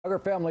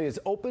Duggar family has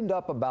opened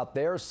up about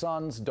their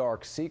son's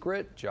dark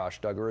secret. Josh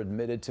Duggar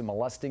admitted to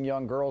molesting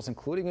young girls,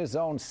 including his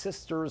own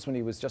sisters, when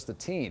he was just a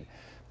teen.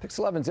 Pix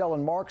 11's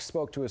Ellen Marks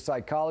spoke to a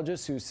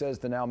psychologist who says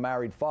the now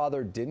married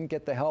father didn't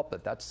get the help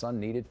that son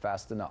needed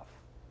fast enough.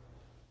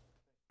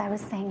 I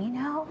was saying,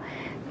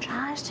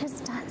 Josh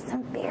has done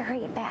some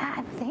very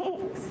bad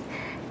things,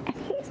 and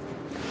he's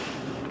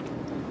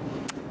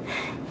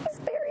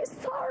very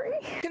sorry.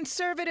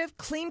 Conservative,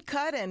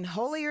 clean-cut, and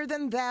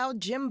holier-than-thou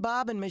Jim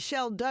Bob and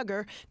Michelle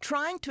Duggar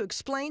trying to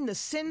explain the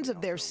sins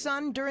of their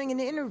son during an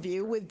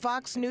interview with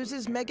Fox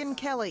News' Megyn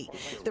Kelly.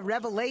 The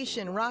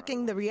revelation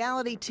rocking the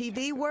reality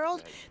TV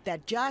world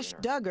that Josh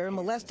Duggar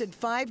molested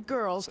 5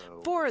 girls,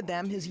 4 of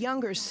them his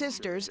younger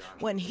sisters,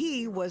 when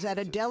he was at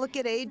a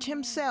delicate age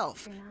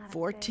himself,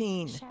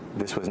 14.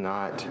 This was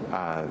not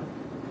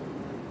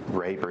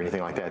rape or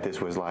anything like that. This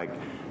was like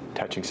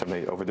touching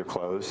somebody over their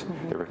clothes.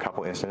 There were a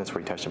couple incidents where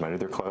he touched them under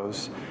their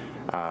clothes,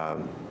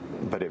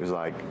 but it was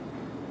like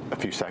a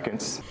few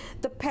seconds.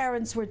 The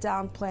parents were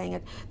downplaying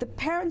it. The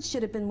parents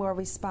should have been more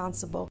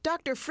responsible.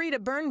 Dr. Frieda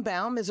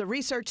Birnbaum is a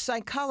research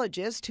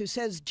psychologist who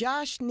says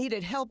Josh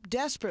needed help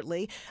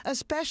desperately,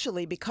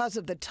 especially because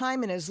of the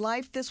time in his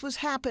life this was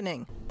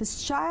happening.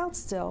 This child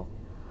still,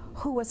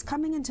 who was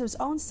coming into his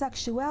own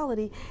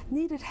sexuality,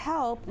 needed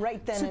help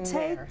right then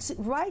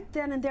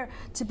and there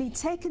to be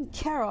taken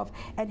care of,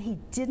 and he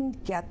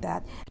didn't get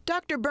that.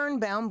 Dr.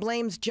 Birnbaum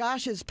blames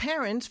Josh's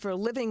parents for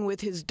living with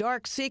his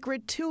dark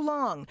secret too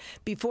long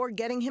before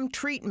getting him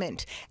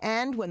treatment,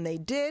 and when they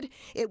did,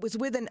 it was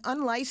with an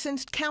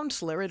unlicensed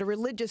counselor at a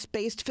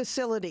religious-based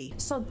facility.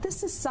 So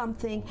this is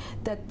something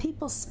that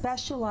people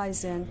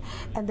specialize in,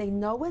 and they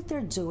know what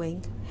they're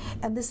doing,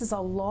 and this is a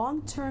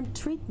long-term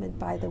treatment,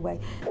 by the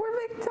way. We're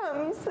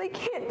victims. They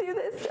can't do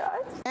this to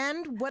us.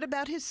 And what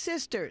about his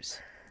sisters,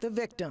 the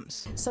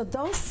victims? So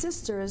those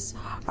sisters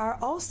are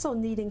also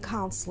needing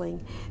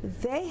counseling.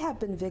 They have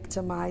been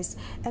victimized,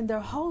 and their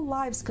whole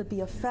lives could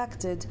be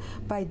affected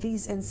by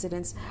these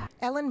incidents.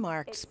 Ellen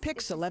Marks,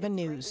 Pix 11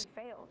 News.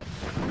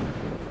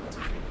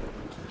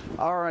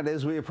 All right,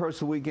 as we approach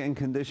the weekend,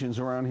 conditions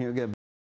around here get